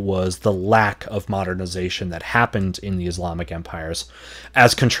way was the lack of modernization that happened in the Islamic empires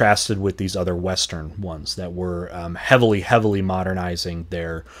as contrasted with these other Western ones that were heavily modernizing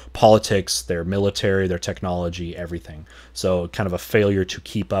their politics, their military, their technology, everything. So kind of a failure to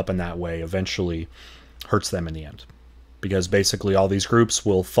keep up in that way eventually hurts them in the end, because basically all these groups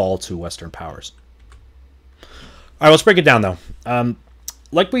will fall to Western powers. All right, let's break it down, though.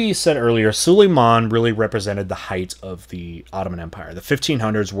 Like we said earlier, Suleiman really represented the height of the Ottoman Empire. The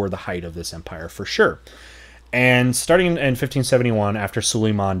 1500s were the height of this empire for sure. And starting in 1571, after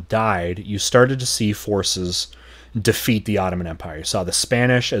Suleiman died, you started to see forces defeat the Ottoman Empire. You saw the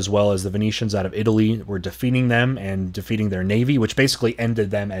Spanish as well as the Venetians out of Italy were defeating them and defeating their navy, which basically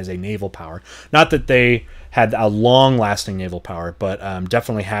ended them as a naval power. Not that they had a long-lasting naval power, but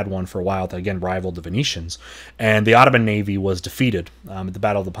definitely had one for a while that, again, rivaled the Venetians. And the Ottoman navy was defeated at the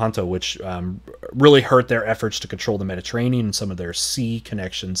Battle of Lepanto, which really hurt their efforts to control the Mediterranean and some of their sea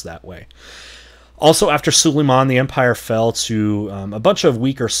connections that way. Also, after Suleiman, the empire fell to a bunch of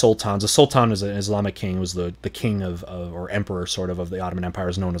weaker sultans. A sultan is an Islamic king, was the king of or emperor, sort of the Ottoman Empire,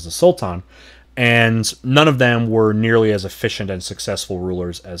 is known as a sultan. And none of them were nearly as efficient and successful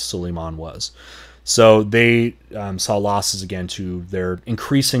rulers as Suleiman was. So they saw losses again to their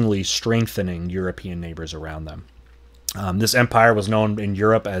increasingly strengthening European neighbors around them. This empire was known in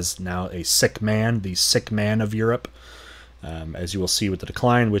Europe as now a sick man, the sick man of Europe. As you will see with the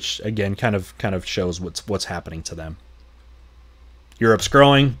decline, which again kind of shows what's happening to them. Europe's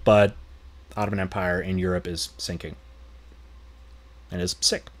growing, but Ottoman Empire in Europe is sinking and is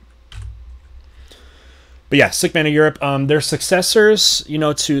sick. But yeah, sick man of Europe. Their successors,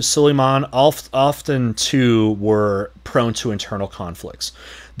 to Suleiman, often too were prone to internal conflicts.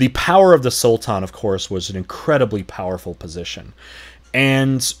 The power of the Sultan, of course, was an incredibly powerful position.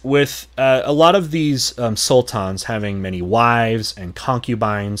 And with a lot of these sultans having many wives and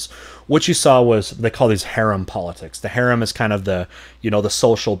concubines, what you saw was, they call these harem politics. The harem is kind of the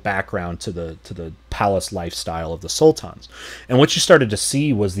social background to the palace lifestyle of the sultans. And what you started to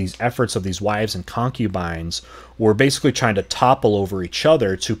see was these efforts of these wives and concubines were basically trying to topple over each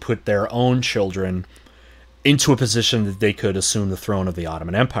other to put their own children into a position that they could assume the throne of the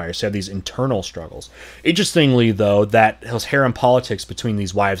Ottoman Empire. So you have these internal struggles. Interestingly, though, that those harem politics between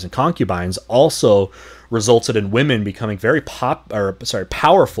these wives and concubines also resulted in women becoming very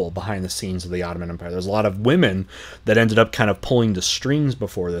powerful behind the scenes of the Ottoman Empire. There's a lot of women that ended up kind of pulling the strings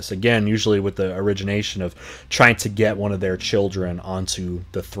before this. Again, usually with the origination of trying to get one of their children onto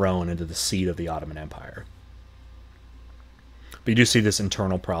the throne, into the seat of the Ottoman Empire. But you do see this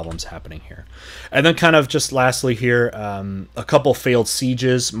internal problems happening here. And then kind of just lastly here, a couple failed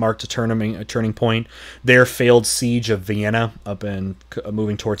sieges marked a turning point. Their failed siege of Vienna up in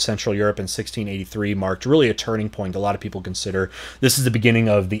moving towards Central Europe in 1683 marked really a turning point. A lot of people consider this is the beginning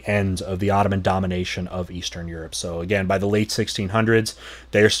of the end of the Ottoman domination of Eastern Europe. So again, by the late 1600s,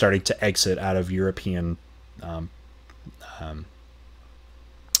 they are starting to exit out of European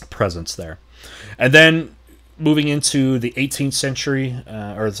presence there. And then moving into the 18th century,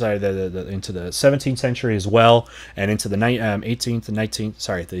 into the 17th century as well, and into the 18th and 19th,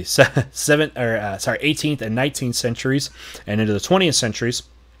 the 18th and 19th centuries, and into the 20th centuries,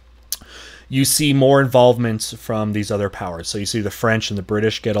 you see more involvement from these other powers. So you see the French and the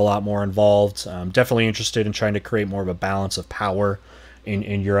British get a lot more involved, definitely interested in trying to create more of a balance of power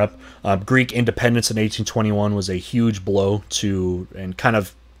in Europe. Greek independence in 1821 was a huge blow to, and kind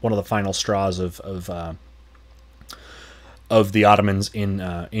of one of the final straws of of the Ottomans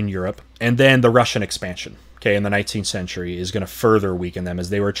in Europe, and then the Russian expansion. Okay, in the 19th century is going to further weaken them as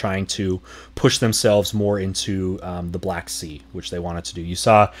they were trying to push themselves more into the Black Sea, which they wanted to do. You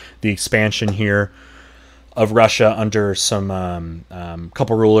saw the expansion here of Russia under some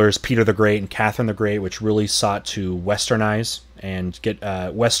couple rulers, Peter the Great and Catherine the Great, which really sought to westernize and get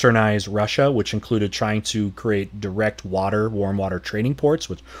westernize Russia, which included trying to create direct warm water trading ports,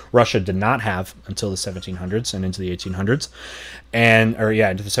 which Russia did not have until the 1700s and into the 1800s,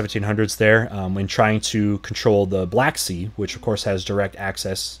 into the 1700s there, when trying to control the Black Sea, which of course has direct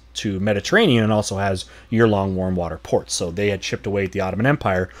access to Mediterranean and also has year-long warm water ports. So they had chipped away at the Ottoman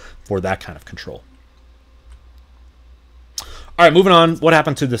Empire for that kind of control. All right, moving on. What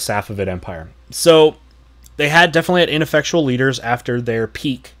happened to the Safavid Empire? So they definitely had ineffectual leaders after their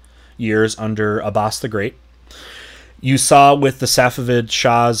peak years under Abbas the Great. You saw with the Safavid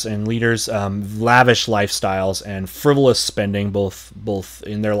shahs and leaders lavish lifestyles and frivolous spending, both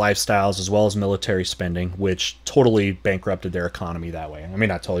in their lifestyles as well as military spending, which totally bankrupted their economy that way. I mean,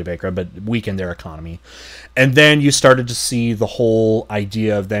 not totally bankrupt, but weakened their economy. And then you started to see the whole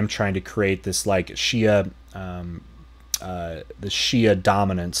idea of them trying to create this like Shia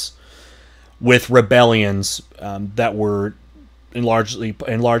dominance with rebellions that were in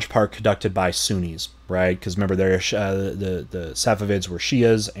large part conducted by Sunnis, right? Because remember, the Safavids were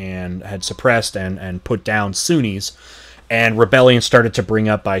Shias and had suppressed and put down Sunnis, and rebellion started to bring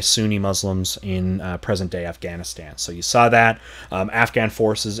up by Sunni Muslims in present-day Afghanistan. So you saw that Afghan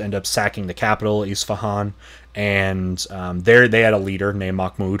forces end up sacking the capital, Isfahan, and there they had a leader named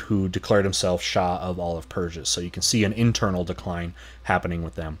Mahmud who declared himself Shah of all of Persia. So you can see an internal decline happening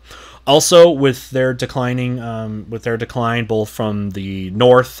with them. Also, with their decline, both from the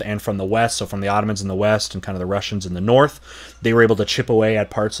north and from the west, so from the Ottomans in the west and kind of the Russians in the north, they were able to chip away at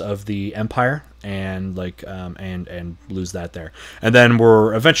parts of the empire and and lose that there, and then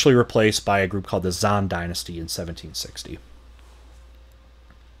were eventually replaced by a group called the Zand dynasty in 1760.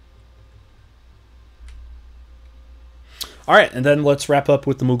 All right, and then let's wrap up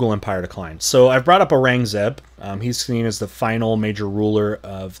with the Mughal Empire decline. So I've brought up Aurangzeb. He's seen as the final major ruler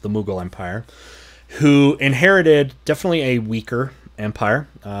of the Mughal Empire, who inherited definitely a weaker empire.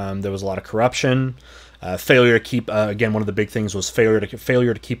 There was a lot of corruption, failure to keep. Again, one of the big things was failure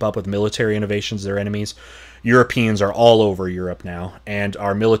to keep up with military innovations of their enemies. Europeans are all over Europe now and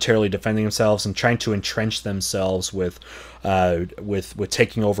are militarily defending themselves and trying to entrench themselves with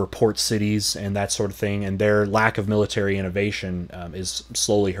taking over port cities and that sort of thing. And their lack of military innovation is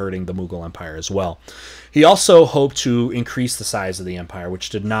slowly hurting the Mughal Empire as well. He also hoped to increase the size of the empire,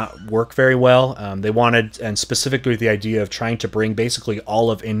 which did not work very well. They wanted, and specifically the idea of trying to bring basically all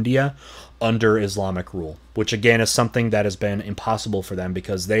of India under Islamic rule, which again is something that has been impossible for them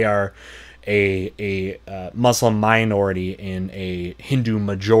because they are a Muslim minority in a Hindu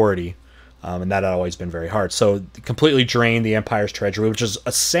majority, and that had always been very hard. So completely drained the empire's treasury, which is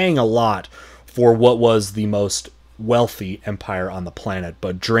saying a lot for what was the most wealthy empire on the planet,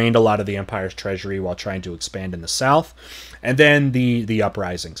 but drained a lot of the empire's treasury while trying to expand in the south. And then the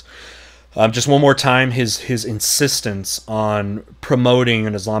uprisings. Just one more time, his insistence on promoting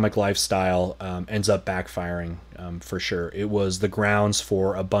an Islamic lifestyle ends up backfiring for sure. It was the grounds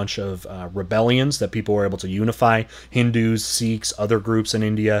for a bunch of rebellions that people were able to unify. Hindus, Sikhs, other groups in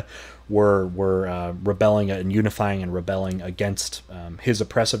India were rebelling and unifying and rebelling against his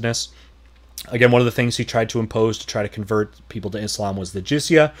oppressiveness. Again, one of the things he tried to impose to try to convert people to Islam was the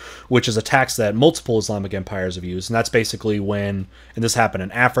jizya, which is a tax that multiple Islamic empires have used. And that's basically when, and this happened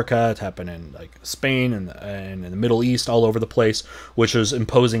in Africa, it happened in like Spain and in the Middle East, all over the place, which was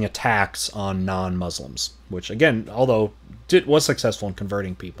imposing a tax on non-Muslims, which again, although was successful in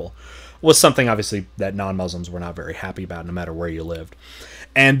converting people, was something obviously that non-Muslims were not very happy about no matter where you lived.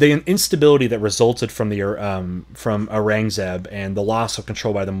 And the instability that resulted from Aurangzeb and the loss of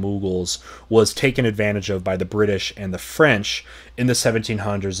control by the Mughals was taken advantage of by the British and the French in the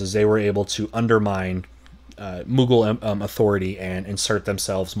 1700s as they were able to undermine Mughal authority and insert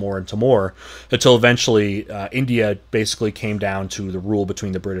themselves more into more until eventually India basically came down to the rule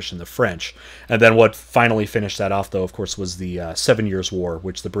between the British and the French. And then what finally finished that off, though, of course, was the 7 Years' War,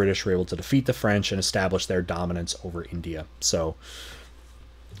 which the British were able to defeat the French and establish their dominance over India. So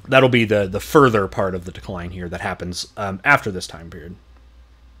that'll be the further part of the decline here that happens after this time period,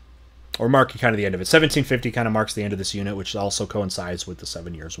 or marking kind of the end of it. 1750 kind of marks the end of this unit, which also coincides with the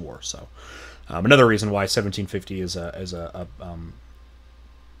 7 Years' War. So another reason why 1750 is a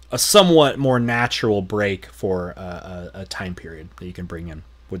somewhat more natural break for a time period that you can bring in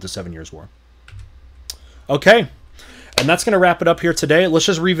with the 7 Years' War. Okay. And that's going to wrap it up here today. Let's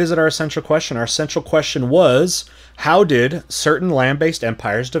just revisit our essential question. Our essential question was, how did certain land-based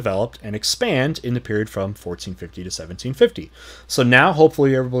empires develop and expand in the period from 1450 to 1750? So now,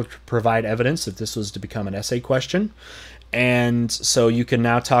 hopefully, you're able to provide evidence that this was to become an essay question. And so you can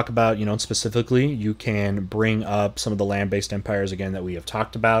now talk about, specifically, you can bring up some of the land-based empires, again, that we have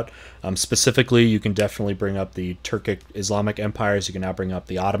talked about. Specifically, you can definitely bring up the Turkic Islamic empires. You can now bring up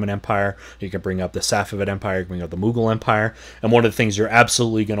the Ottoman Empire. You can bring up the Safavid Empire. You can bring up the Mughal Empire. And one of the things you're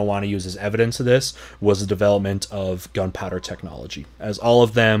absolutely going to want to use as evidence of this was the development of gunpowder technology, as all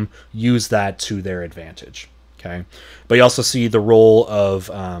of them use that to their advantage. Okay, but you also see the role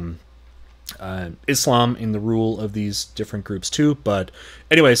of Islam in the rule of these different groups too. But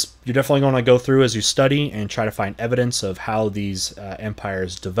anyways, you're definitely going to go through as you study and try to find evidence of how these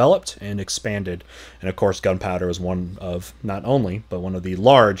empires developed and expanded. And of course, gunpowder was one of, not only, but one of the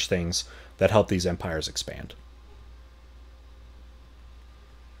large things that helped these empires expand.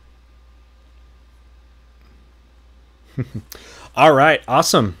 All right,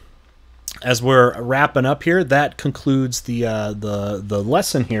 awesome. As we're wrapping up here, that concludes the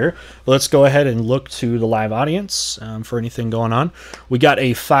lesson here. Let's go ahead and look to the live audience for anything going on. We got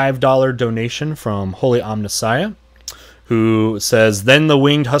a $5 donation from Holy Omnissiah, who says, "Then the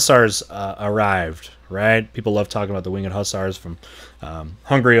winged hussars arrived." Right? People love talking about the winged hussars from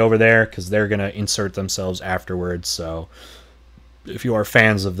Hungary over there because they're going to insert themselves afterwards. So if you are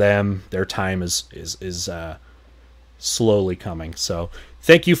fans of them, their time is slowly coming. So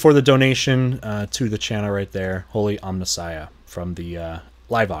thank you for the donation to the channel right there, Holy Omnissiah, from the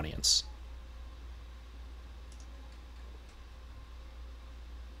live audience.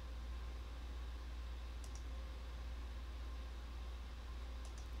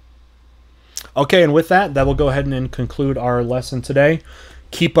 Okay, and with that, that will go ahead and conclude our lesson today.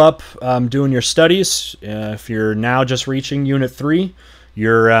 Keep up doing your studies. If you're now just reaching Unit 3,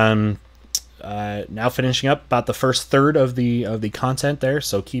 you're now finishing up about the first third of the content there,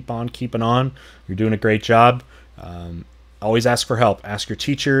 so keep on keeping on. You're doing a great job. Always ask for help. Ask your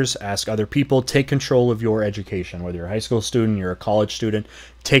teachers, ask other people. Take control of your education. Whether you're a high school student, you're a college student,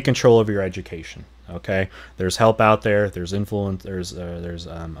 take control of your education. Okay, there's help out there. There's influence. There's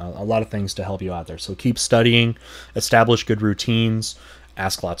a lot of things to help you out there. So keep studying, establish good routines,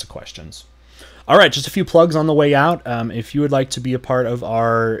 ask lots of questions. All right, just a few plugs on the way out. If you would like to be a part of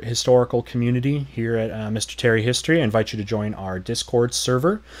our historical community here at Mr. Terry History, I invite you to join our Discord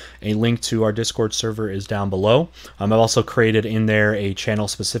server. A link to our Discord server is down below. I've also created in there a channel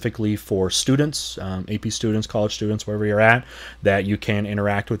specifically for students, AP students, college students, wherever you're at, that you can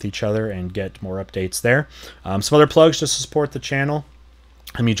interact with each other and get more updates there. Some other plugs just to support the channel.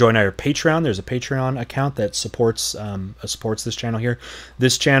 You join our Patreon. There's a Patreon account that supports this channel here.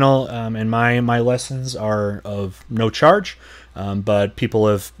 This channel and my lessons are of no charge, but people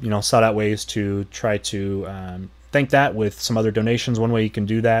have sought out ways to try to thank that with some other donations. One way you can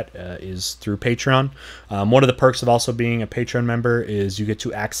do that is through Patreon. One of the perks of also being a Patreon member is you get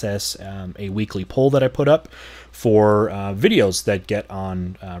to access a weekly poll that I put up for videos that get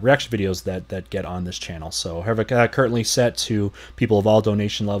on reaction videos that get on this channel. So I have it currently set to people of all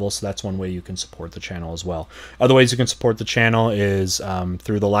donation levels, so that's one way you can support the channel as well. Other ways you can support the channel is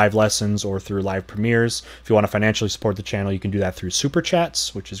through the live lessons or through live premieres. If you want to financially support the channel, you can do that through super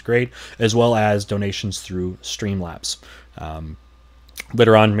chats, which is great, as well as donations through Streamlabs.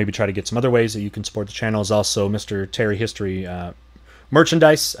 Later on, maybe try to get some other ways that you can support the channel. Is also Mr. Terry History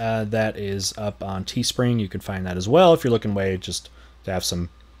merchandise that is up on Teespring. You can find that as well if you're looking way just to have some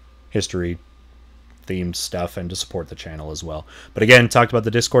history themed stuff and to support the channel as well. But again, talked about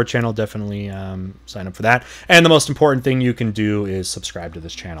the Discord channel, definitely sign up for that. And the most important thing you can do is subscribe to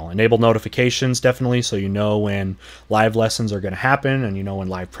this channel. Enable notifications, definitely, so you know when live lessons are going to happen and you know when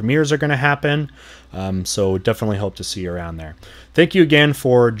live premieres are going to happen. So definitely hope to see you around there. Thank you again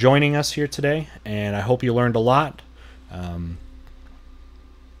for joining us here today, and I hope you learned a lot.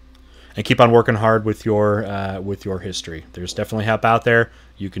 And keep on working hard with your history. There's definitely help out there.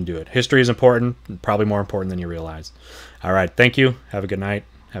 You can do it. History is important, probably more important than you realize. All right, thank you. Have a good night.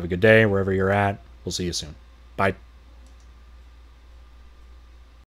 Have a good day wherever you're at. We'll see you soon. Bye.